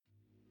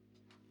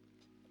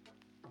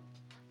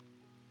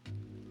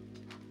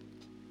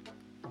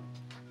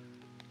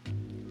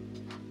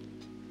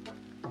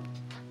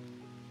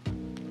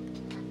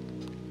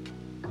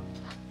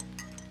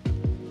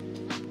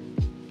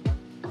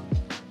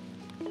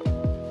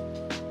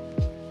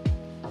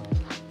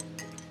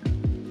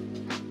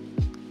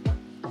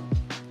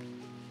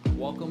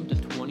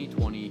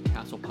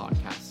Castle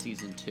Podcast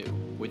Season 2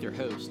 with your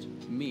host,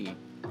 me,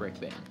 Rick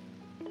Bain.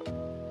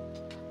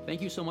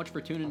 Thank you so much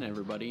for tuning in,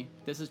 everybody.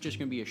 This is just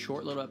going to be a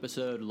short little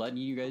episode letting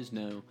you guys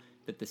know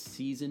that the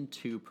Season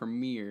 2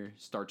 premiere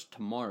starts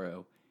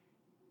tomorrow,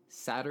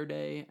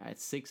 Saturday at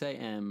 6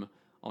 a.m.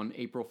 on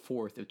April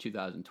 4th of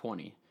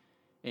 2020.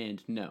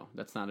 And no,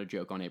 that's not a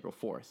joke on April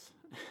 4th.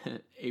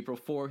 April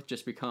 4th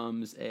just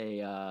becomes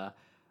a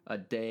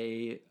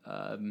day,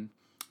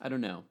 I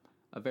don't know,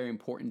 a very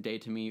important day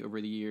to me over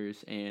the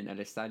years, and I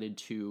decided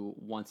to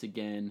once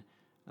again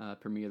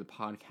premiere the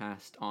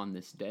podcast on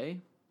this day.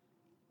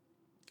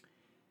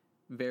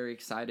 Very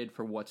excited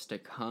for what's to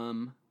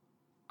come.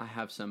 I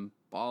have some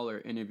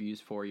baller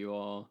interviews for you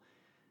all.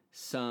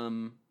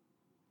 Some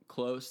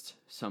close,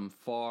 some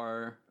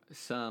far,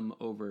 some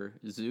over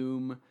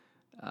Zoom.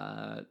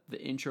 The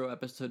intro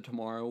episode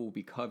tomorrow will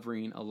be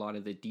covering a lot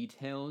of the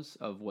details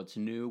of what's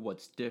new,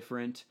 what's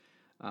different,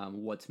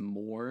 what's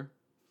more.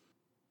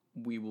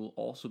 We will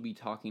also be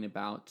talking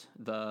about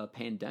the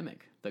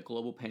pandemic, the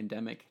global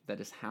pandemic that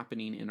is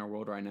happening in our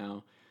world right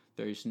now.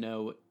 There's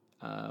no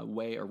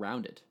way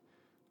around it.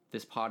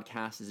 This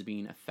podcast is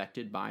being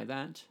affected by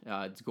that.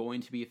 It's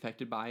going to be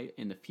affected by it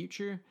in the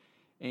future,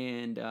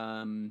 and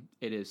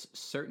it is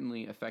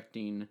certainly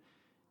affecting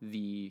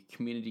the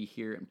community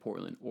here in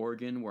Portland,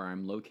 Oregon, where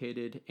I'm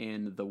located,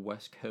 and the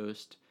West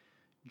Coast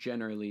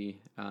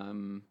generally,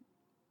 and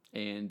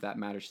that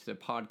matters to the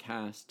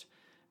podcast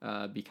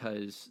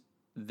because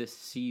this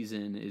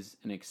season is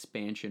an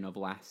expansion of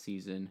last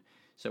season.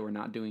 So we're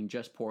not doing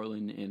just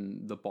Portland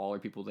and the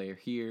baller people that are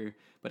here,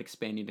 but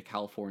expanding to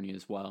California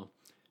as well.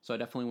 So I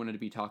definitely wanted to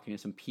be talking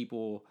to some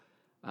people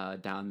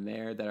down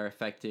there that are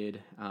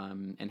affected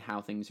and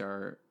how things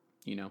are,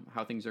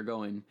 how things are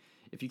going.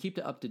 If you keep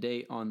up to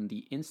date on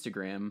the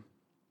Instagram,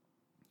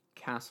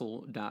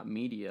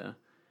 castle.media,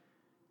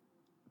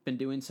 been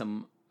doing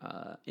some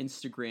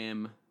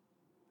Instagram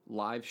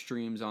live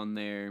streams on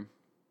there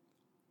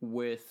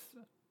with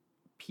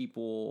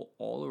people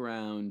all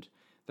around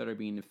that are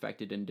being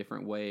affected in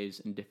different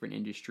ways in different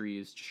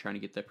industries, just trying to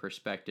get their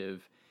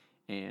perspective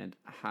and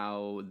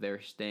how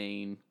they're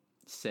staying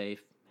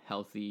safe,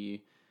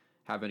 healthy,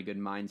 having a good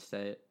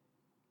mindset,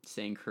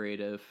 staying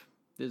creative.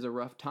 This is a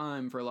rough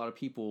time for a lot of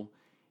people,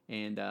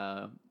 and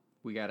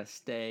we gotta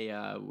stay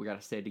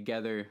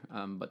together,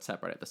 but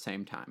separate at the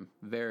same time.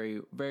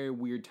 Very, very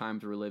weird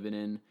times we're living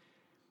in.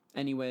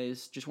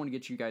 Anyways, just want to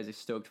get you guys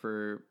stoked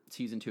for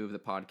season 2 of the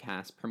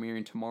podcast,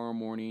 premiering tomorrow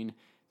morning.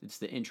 It's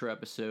the intro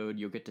episode.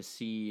 You'll get to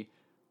see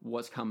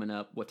what's coming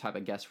up, what type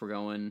of guests we're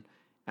going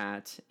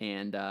at,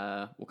 and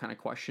what kind of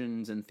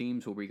questions and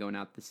themes we'll be going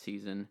out this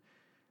season.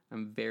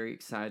 I'm very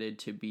excited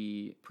to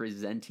be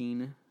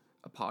presenting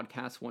a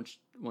podcast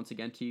once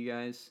again to you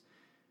guys.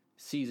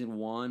 Season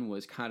 1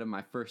 was kind of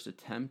my first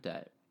attempt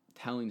at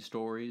telling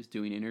stories,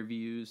 doing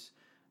interviews,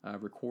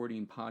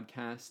 recording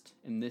podcasts.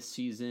 And this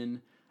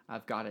season,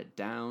 I've got it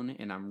down,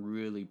 and I'm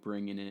really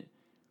bringing it.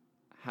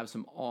 I have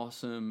some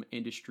awesome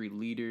industry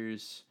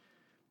leaders,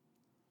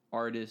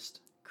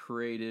 artists,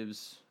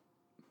 creatives,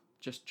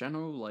 just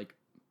general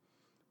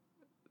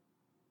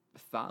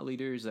thought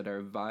leaders that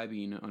are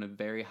vibing on a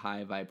very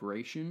high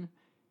vibration,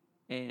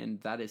 and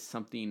that is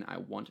something I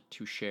want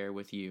to share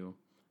with you,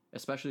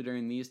 especially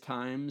during these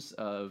times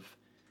of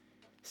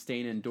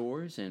staying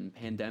indoors and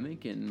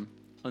pandemic and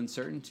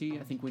uncertainty.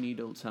 I think we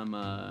need some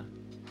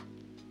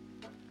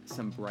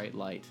bright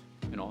light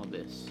in all of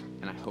this,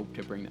 and I hope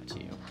to bring that to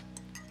you.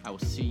 I will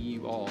see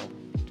you all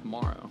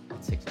tomorrow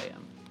at 6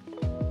 a.m.